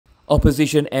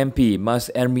Opposition MP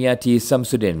Ermieyati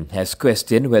Samsuddin has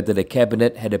questioned whether the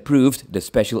Cabinet had approved the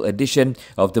special edition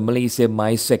of the Malaysia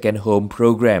My Second Home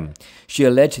program. She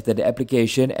alleged that the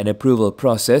application and approval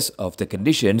process of the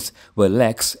conditions were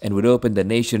lax and would open the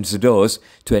nation's doors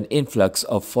to an influx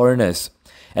of foreigners.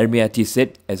 Ermieyati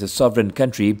said, as a sovereign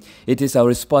country, it is our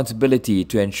responsibility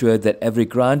to ensure that every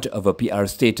grant of a PR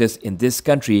status in this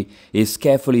country is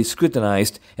carefully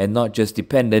scrutinized and not just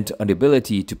dependent on the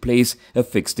ability to place a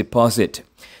fixed deposit.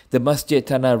 The Masjid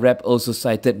Tanah rep also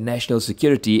cited national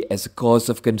security as a cause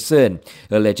of concern,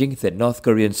 alleging that North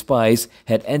Korean spies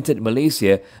had entered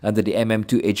Malaysia under the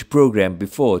MM2H program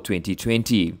before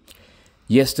 2020.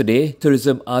 Yesterday,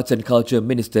 Tourism, Arts and Culture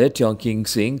Minister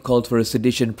Tiong called for a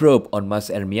sedition probe on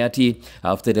Ermieyati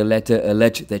after the latter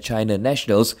alleged that China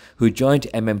nationals who joined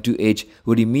MM2H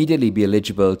would immediately be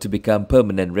eligible to become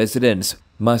permanent residents.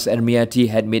 Ermieyati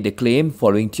had made the claim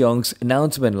following Tiong's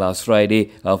announcement last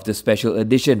Friday of the special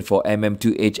edition for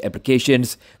MM2H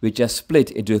applications, which are split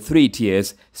into 3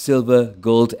 tiers: silver,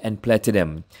 gold and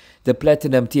platinum. The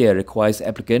platinum tier requires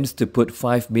applicants to put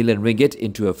 5 million ringgit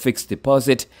into a fixed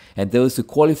deposit, and those who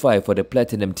qualify for the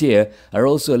platinum tier are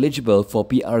also eligible for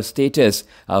PR status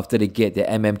after they get their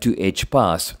MM2H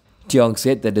pass. Tiong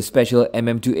said that the special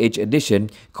MM2H edition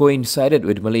coincided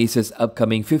with Malaysia's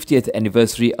upcoming 50th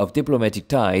anniversary of diplomatic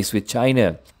ties with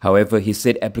China. However, he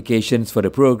said applications for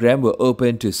the program were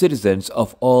open to citizens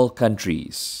of all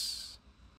countries.